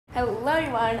Hello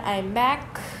everyone, I'm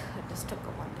back. I just took a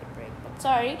 1 day break, but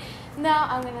sorry. Now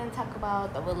I'm gonna talk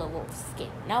about the willow wolf skin.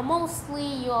 Now mostly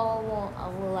you all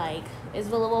will like, is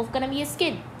willow wolf gonna be a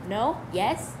skin? No?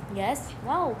 Yes? Yes?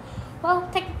 No? Well,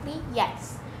 technically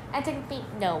yes, and technically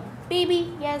no.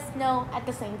 Maybe yes, no. At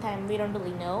the same time, we don't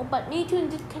really know. But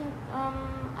Minitoon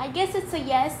I guess it's a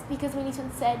yes because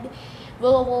Minitoon said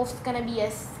willow wolf's gonna be a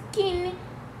skin,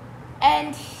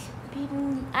 and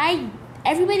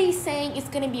everybody's saying it's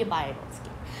gonna be a viable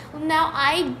skin. Now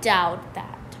I doubt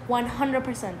that,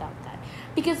 100% doubt that,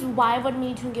 because why would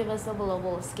Minitoon give us a willow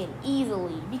wolf skin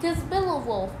easily? Because willow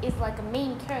wolf is like a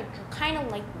main character, kind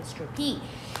of like Mr. P.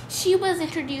 She was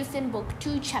introduced in book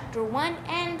 2 chapter 1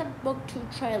 and the book 2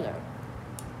 trailer.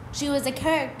 She was a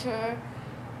character,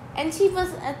 and she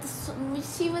was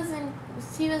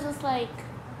just like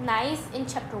nice in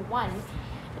chapter 1.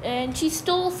 And she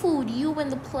stole food. You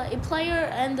and the player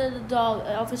and the dog,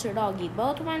 Officer Doggy,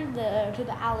 both went to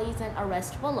the alleys and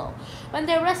arrest Willow. When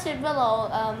they arrested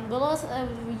Willow,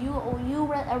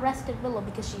 you arrested Willow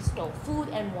because she stole food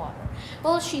and water.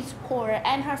 Well, she's poor,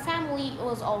 and her family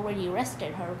was already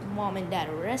arrested. Her mom and dad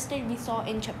were arrested. We saw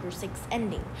in chapter 6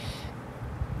 ending.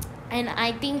 And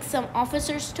I think some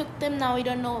officers took them. Now we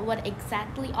don't know what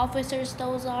exactly officers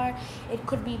those are. It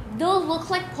could be, those look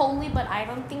like poli, but I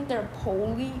don't think they're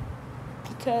poli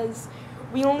because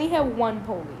we only have one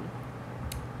poli.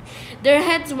 Their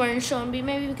heads weren't shown,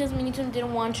 maybe because Minitoon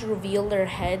didn't want to reveal their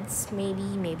heads.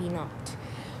 Maybe not.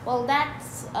 Well,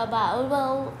 that's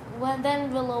about,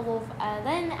 then Willow Wolf,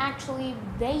 then actually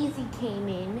Daisy came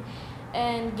in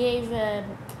and gave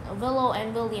Willow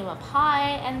and William a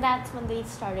pie, and that's when they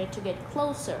started to get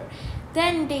closer.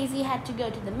 Then Daisy had to go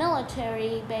to the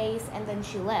military base, and then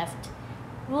she left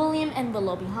William and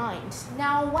Willow behind.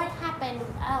 Now what happened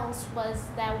else was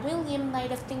that William might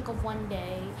have think of one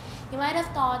day, he might have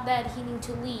thought that he needed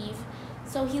to leave,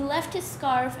 so he left his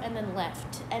scarf and then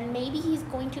left. And maybe he's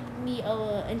going to be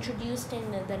introduced in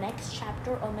the next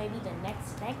chapter, or maybe the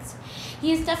next.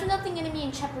 He's definitely going to be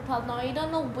in chapter 12. Now, I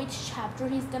don't know which chapter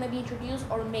he's going to be introduced,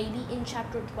 or maybe in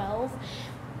chapter 12.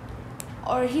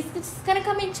 Or he's just going to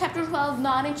come in chapter 12,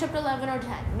 not in chapter 11 or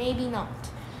 10. Maybe not.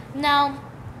 Now,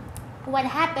 what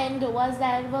happened was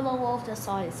that Willow Wolf just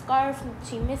saw his scarf.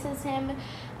 She misses him.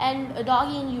 And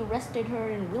Doggy and you arrested her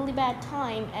in a really bad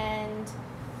time. And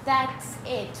that's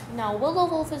it. Now Willow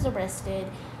Wolf is arrested,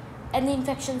 and the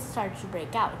infection started to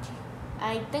break out.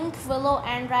 I think Willow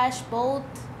and Rash both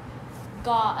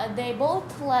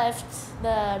left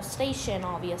the station,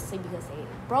 obviously, because they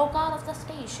broke out of the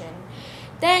station.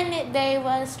 Then they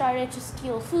started to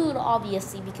steal food,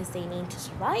 obviously, because they need to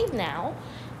survive now.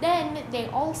 Then they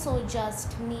also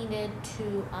just needed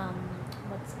to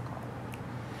what's it called?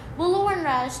 Willow and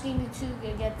Rash needed to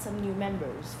get some new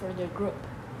members for their group.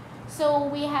 So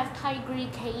we have Tigry,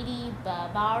 Katie,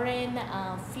 Baron,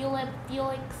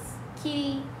 Felix,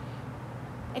 Kitty.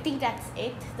 I think that's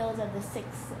it. Those are the 6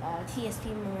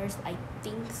 TSP members. I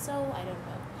think so. I don't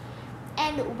know.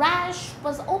 And Rash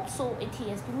was also a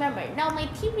TSP member. Now my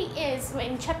theory is,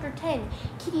 in chapter 10,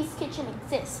 Kitty's kitchen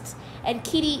exists, and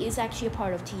Kitty is actually a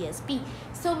part of TSP.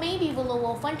 So maybe Willow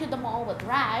Wolf went to the mall with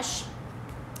Rash,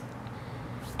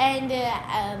 and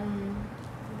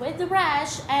with the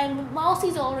Rash, and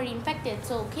Mousie's already infected,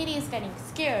 so Kitty is getting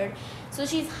scared, so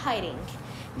she's hiding.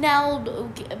 Now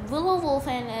Willow Wolf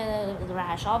and the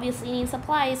Rash obviously need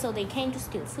supplies, so they came to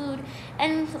steal food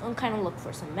and kind of look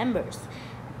for some members.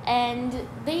 And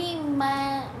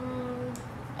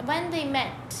when they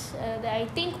met, I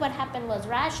think what happened was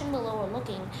Rash and Willow were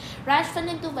looking. Rash fell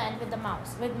into the vent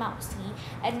with Mousy,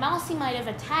 and Mousy might have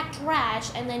attacked Rash,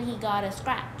 and then he got a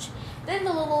scratch. Then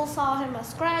Willow Wolf saw him a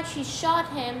scratch, he shot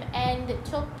him, and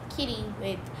took Kitty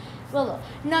with Willow.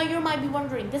 Now you might be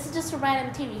wondering, this is just a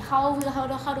random theory. How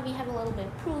do we have a little bit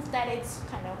of proof that it's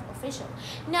kind of official?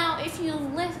 Now, if you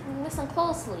listen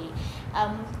closely,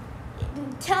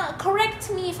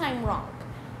 correct me if I'm wrong.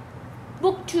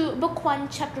 Book 1,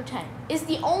 chapter 10 is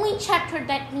the only chapter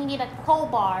that needed a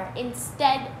crowbar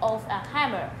instead of a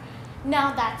hammer.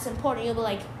 Now that's important. You'll be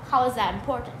like, how is that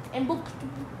important? In book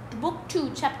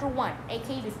 2, chapter 1,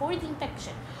 aka before the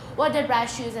infection, what did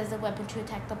Rash use as a weapon to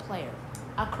attack the player?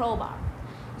 A crowbar.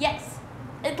 Yes,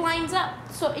 it lines up.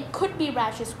 So it could be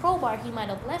Rash's crowbar. He might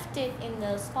have left it in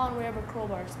the spawn wherever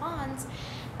crowbar spawns,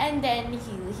 and then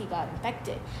he got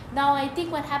infected. Now I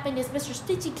think what happened is Mr.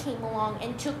 Stitchy came along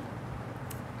and took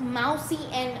Mousy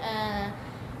and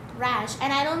Rash,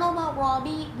 and I don't know about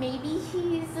Robbie. Maybe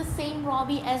he's the same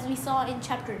Robbie as we saw in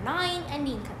chapter 9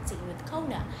 ending cutscene with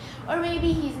Kona, or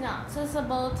maybe he's not. So it's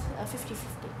about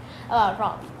 50-50.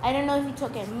 Robbie. I don't know if he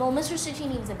took it. Well, Mr. Stitchy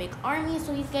needs a big army,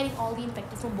 so he's getting all the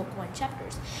infected from book 1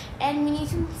 chapters. And we need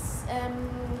to,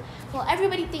 well,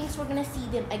 everybody thinks we're gonna see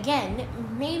them again.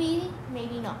 Maybe,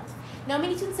 maybe not. Now,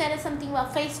 Miniton said something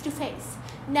about face to face.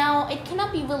 Now, it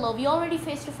cannot be Willow. We already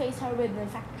face to face her with the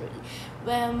factory.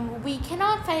 We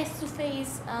cannot face to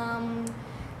face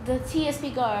the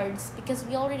TSP guards because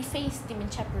we already faced him in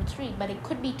chapter 3. But it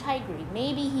could be Tigray.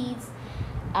 Maybe he's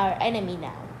our enemy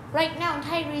now. Right now,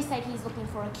 Tigray said he's looking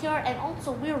for a cure, and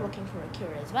also we're looking for a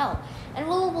cure as well. And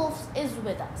Willow Wolf is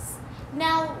with us.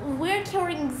 Now, we're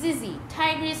curing Zizzy.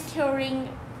 Tigray's curing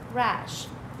Rash.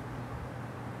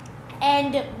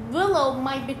 And Willow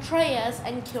might betray us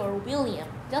and cure William,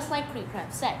 just like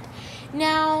Creecraft said.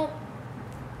 Now,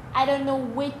 I don't know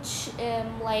which,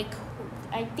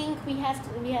 I think we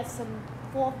have some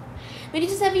 4. We need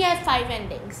to say we have 5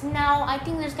 endings. Now, I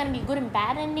think there's gonna be good and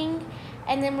bad ending,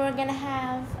 and then we're gonna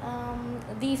have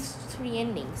these 3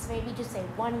 endings. Maybe just say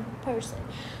one person.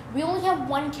 We only have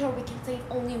one cure. We can save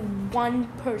only one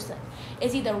person.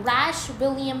 It's either Rash,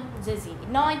 William, Zizzy.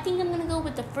 Now, I think I'm gonna go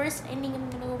with the first ending. I'm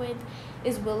gonna go with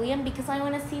is William because I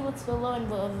want to see what's Willow and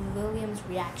William's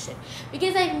reaction.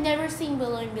 Because I've never seen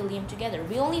Willow and William together.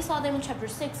 We only saw them in chapter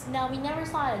 6. Now, we never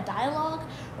saw a dialogue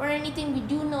or anything. We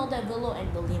do know that Willow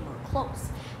and William are close.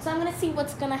 So I'm gonna see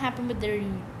what's gonna happen with their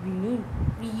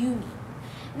reunion.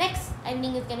 Next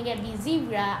ending is gonna be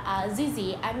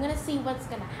Zizzy. I'm gonna see what's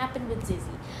gonna happen with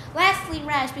Zizzy. Lastly,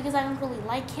 Rash, because I don't really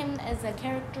like him as a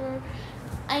character.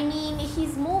 I mean,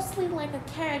 he's mostly like a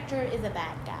character is a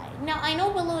bad guy. Now, I know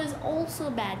Willow is also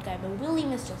a bad guy, but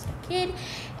William is just a kid.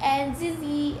 And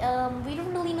Zizzy, we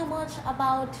don't really know much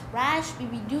about Rash, but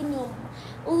we do know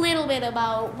a little bit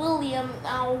about William.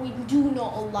 We do know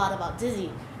a lot about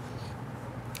Zizzy.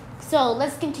 So,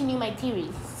 let's continue my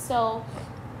theories. So,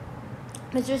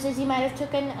 Mr. Stitchy might have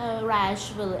taken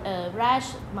Rash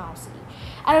Mousy.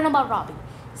 I don't know about Robbie.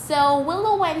 So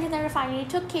Willow went to the refinery,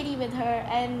 took Kitty with her,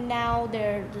 and now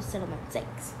they're just settlement 6.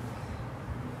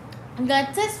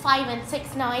 That says 5 and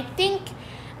 6. Now I think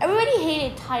everybody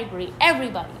hated Tigray.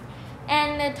 Everybody.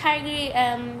 And Tigray,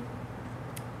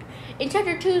 in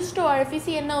chapter 2 store, if you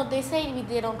see a note, they say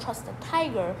they don't trust the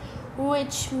tiger,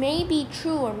 which may be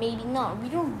true or maybe not. We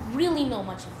don't really know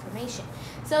much information.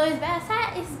 So his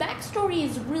backstory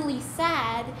is really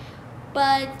sad,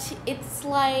 but it's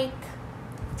like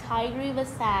Tigray was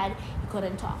sad, he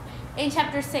couldn't talk. In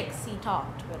chapter 6, he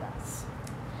talked with us.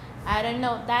 I don't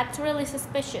know, that's really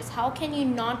suspicious. How can you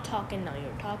not talk and now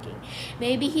you're talking?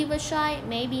 Maybe he was shy,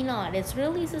 maybe not. It's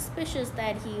really suspicious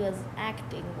that he was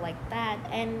acting like that,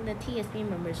 and the TSP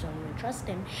members don't even trust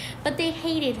him. But they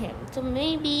hated him, so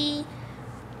maybe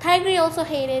Tigray also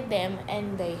hated them,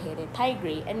 and they hated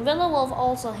Tigray. And Willow Wolf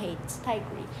also hates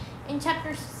Tigray. In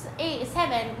chapter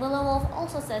 7, Willow Wolf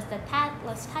also says that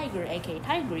Tatless Tiger, aka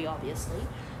Tigray obviously,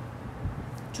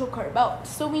 took her boat.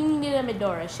 So we needed a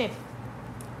Medora ship.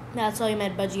 That's how we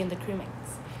met Budgie and the crewmates.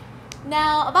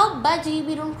 Now, about Budgie,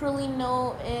 we don't really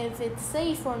know if it's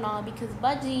safe or not because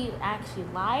Budgie actually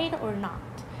lied or not.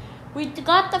 We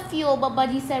got the fuel, but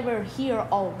Budgie said we're here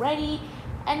already.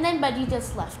 And then Budgie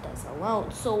just left us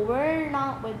alone. So we're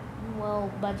not with,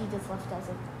 Budgie just left us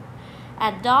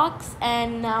at docks,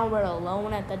 and now we're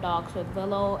alone at the docks with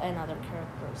Willow and other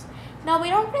characters. Now we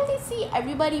don't really see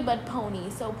everybody but Pony.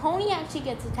 So Pony actually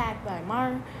gets attacked by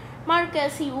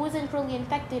Marcus. He wasn't really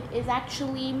infected, is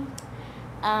actually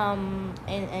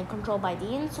and controlled by the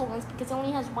insolence because he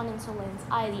only has one insolence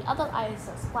eye. The other eye is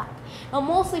just black. Now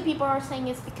mostly people are saying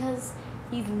it's because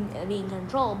he's being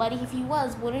controlled, but if he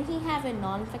was, wouldn't he have a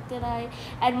non-infected eye?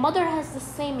 And Mother has the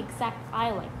same exact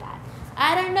eye like that.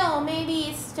 I don't know, maybe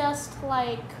it's just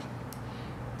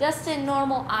a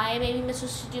normal eye. Maybe Mr.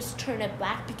 Stitchy just turned it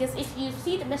black, because if you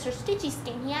see the Mr. Stitchy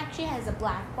skin, he actually has a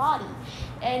black body,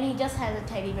 and he just has a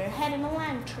teddy bear head and a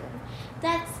lantern.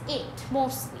 That's it,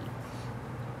 mostly.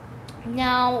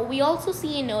 Now, we also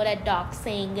see a note at Doc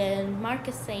saying,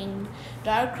 Marcus saying,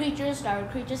 dark creatures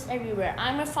everywhere.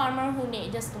 I'm a farmer who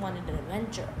just wanted an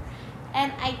adventure.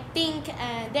 And I think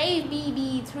Dave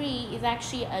BB3 is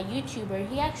actually a YouTuber.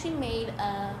 He actually made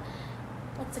a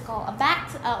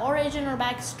origin or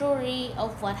backstory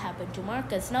of what happened to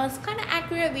Marcus. Now, it's kind of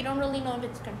accurate. We don't really know if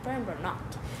it's confirmed or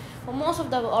not. But most of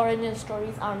the origin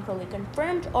stories aren't really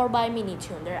confirmed or by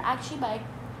Minitoon. They're actually by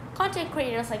content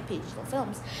creators like Digital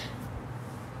Films.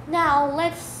 Now,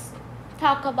 let's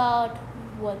talk about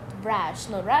what Rash.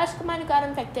 No, Rash Command got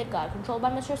infected, got controlled by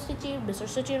Mr. Stitchy. Mr.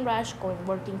 Stitchy and Rash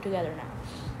working together now.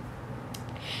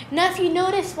 Now, if you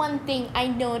notice one thing, I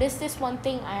noticed this one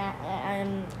thing.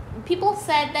 People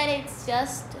said that it's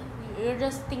just, you're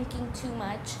just thinking too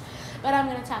much. but I'm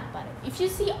gonna talk about it. If you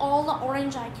see all the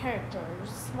orange eye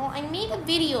characters, well, I made a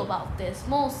video about this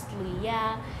mostly,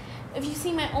 yeah. If you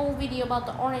see my old video about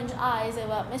the orange eyes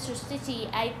about Mr. Stitchy,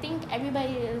 I think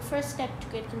the first step to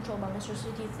get control by Mr.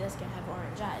 Stitchy is just gonna have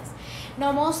orange eyes.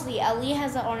 No, mostly Ellie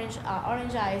has the orange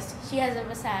eyes. She has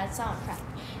a sad soundtrack.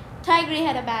 Tigray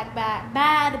had a bad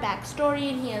backstory,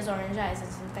 and he has orange eyes.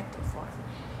 It's infected form.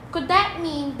 Could that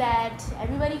mean that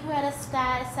everybody who had a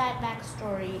sad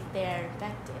backstory, they're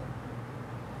infected?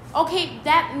 Okay,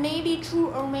 that may be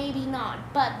true or maybe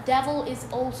not. But Devil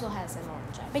also has an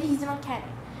orange eye, but he's not canon.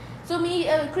 So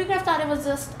Creecraft thought it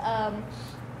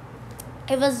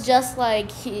was just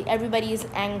like everybody is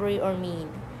angry or mean,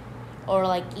 or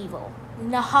like evil.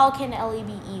 Now, how can Ellie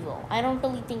be evil? I don't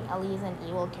really think Ellie is an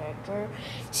evil character.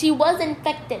 She was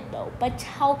infected though, but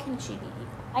how can she be evil?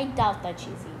 I doubt that she's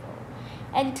evil.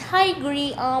 And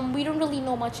Tigray, we don't really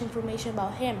know much information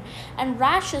about him. And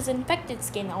Rash's infected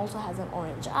skin also has an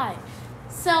orange eye.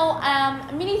 So,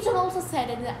 Minitoon also said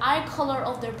that the eye color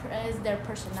of is their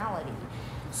personality.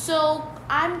 So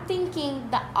I'm thinking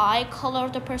the eye color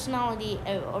of the personality,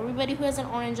 everybody who has an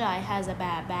orange eye has a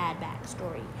bad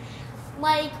backstory.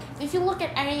 Like, if you look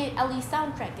at Ellie's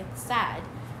soundtrack, it's sad.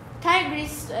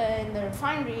 Tigress in the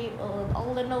refinery,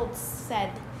 all the notes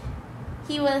said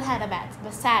he had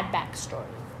a sad backstory.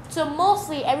 So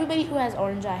mostly everybody who has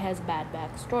orange eye has bad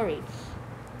backstory.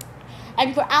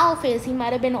 And for Alphys, he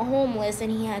might have been homeless and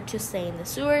he had to stay in the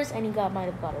sewers, and he might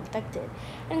have got infected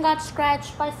and got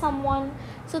scratched by someone.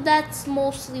 So that's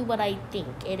mostly what I think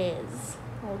it is.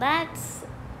 Well, that's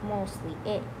mostly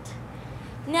it.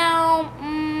 Now,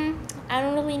 I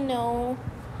don't really know,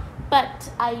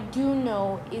 but I do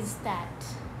know is that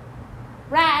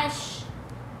Rash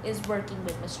is working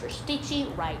with Mr.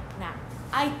 Stitchy right now.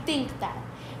 I think that.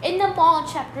 In the ball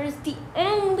chapter is the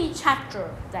only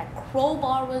chapter that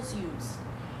crowbar was used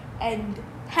and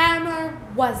hammer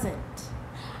wasn't.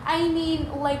 I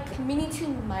mean, like,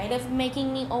 Minitoon might have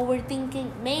making me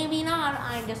overthinking. Maybe not.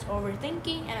 I'm just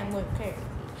overthinking and I'm going crazy.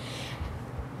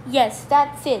 Yes,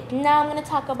 that's it. Now I'm going to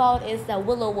talk about is the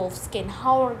willow wolf skin.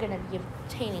 How we're going to be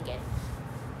obtaining it.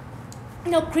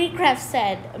 No, Creecraft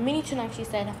said, Minitoon actually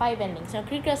said 5 endings. Now,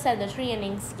 Creecraft said the 3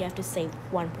 endings, you have to save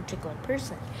one particular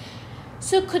person.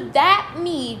 So could that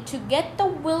mean to get the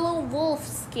willow wolf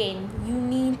skin, you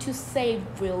need to save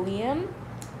William?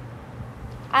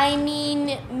 I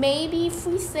mean, maybe if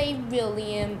we save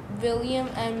William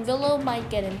and Willow might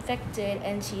get infected,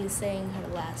 and she is saying her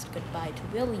last goodbye to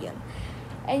William.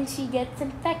 And she gets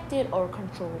infected or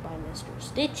controlled by Mr.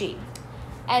 Stitchy.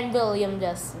 And William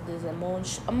just does an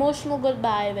emotional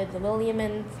goodbye with William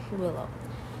and Willow.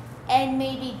 And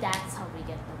maybe that's how we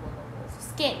get the willow wolf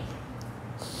skin.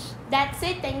 That's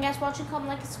it. Thank you guys for watching. Comment,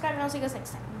 like, subscribe, and I'll see you guys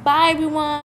next time. Bye, everyone.